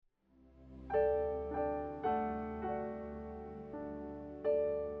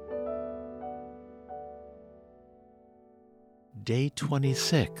Day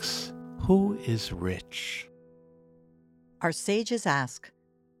 26. Who is rich? Our sages ask,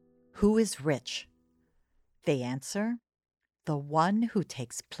 "Who is rich?" They answer, "The one who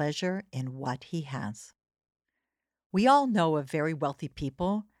takes pleasure in what he has." We all know of very wealthy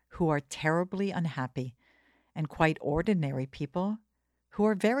people who are terribly unhappy, and quite ordinary people who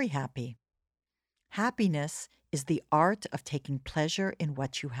are very happy. Happiness is the art of taking pleasure in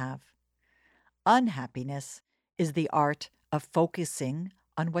what you have. Unhappiness is the art of focusing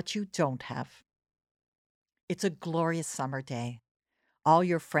on what you don't have. It's a glorious summer day. All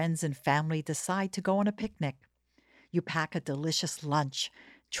your friends and family decide to go on a picnic. You pack a delicious lunch,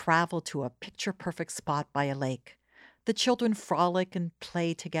 travel to a picture-perfect spot by a lake. The children frolic and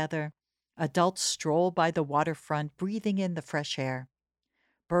play together. Adults stroll by the waterfront, breathing in the fresh air.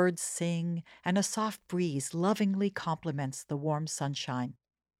 Birds sing, and a soft breeze lovingly complements the warm sunshine.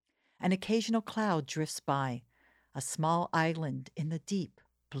 An occasional cloud drifts by, a small island in the deep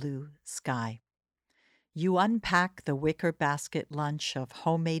blue sky. You unpack the wicker basket lunch of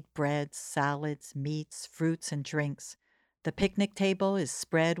homemade breads, salads, meats, fruits, and drinks. The picnic table is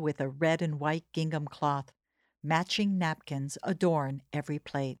spread with a red and white gingham cloth. Matching napkins adorn every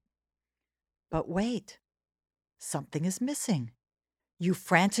plate. But wait, something is missing. You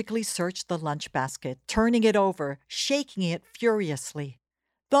frantically search the lunch basket, turning it over, shaking it furiously.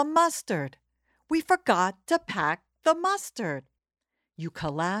 The mustard! We forgot to pack the mustard! You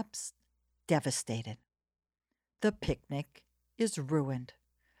collapse, devastated. The picnic is ruined.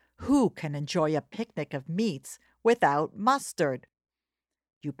 Who can enjoy a picnic of meats without mustard?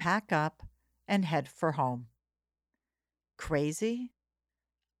 You pack up and head for home. Crazy?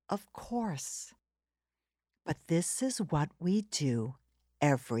 Of course. But this is what we do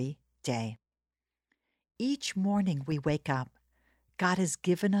every day. Each morning we wake up, God has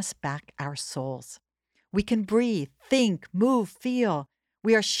given us back our souls. We can breathe, think, move, feel.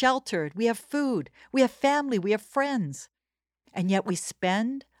 We are sheltered, we have food, we have family, we have friends. And yet we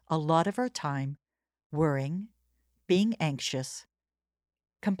spend a lot of our time worrying, being anxious,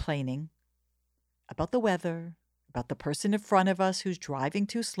 complaining about the weather, about the person in front of us who's driving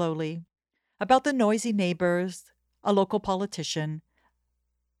too slowly, about the noisy neighbors, a local politician,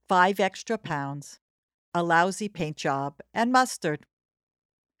 5 extra pounds, a lousy paint job, and mustard.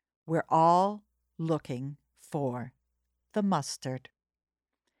 We're all looking for the mustard.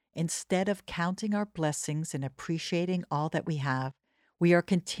 Instead of counting our blessings and appreciating all that we have, we are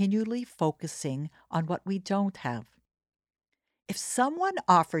continually focusing on what we don't have. If someone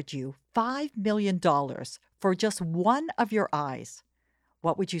offered you $5 million for just one of your eyes,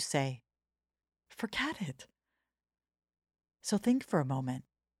 what would you say? Forget it. So think for a moment.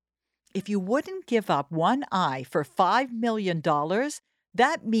 If you wouldn't give up one eye for $5 million,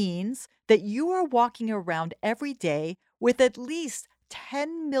 that means that you are walking around every day with at least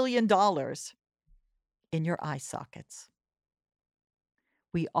 $10 million in your eye sockets.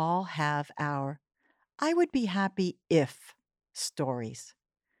 We all have our "I would be happy if" stories.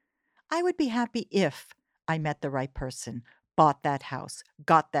 I would be happy if I met the right person, bought that house,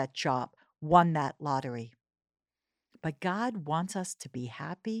 got that job, won that lottery. But God wants us to be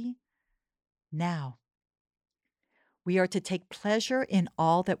happy now. We are to take pleasure in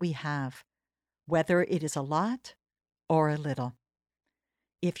all that we have, whether it is a lot or a little.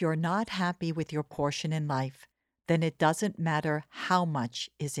 If you're not happy with your portion in life, then it doesn't matter how much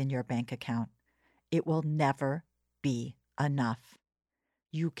is in your bank account. It will never be enough.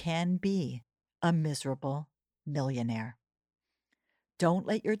 You can be a miserable millionaire. Don't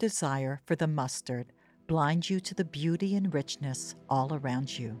let your desire for the mustard blind you to the beauty and richness all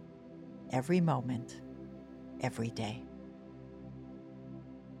around you, every moment, every day.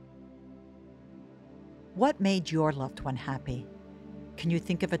 What made your loved one happy? Can you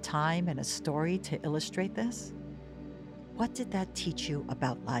think of a time and a story to illustrate this? What did that teach you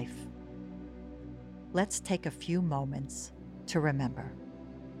about life? Let's take a few moments to remember.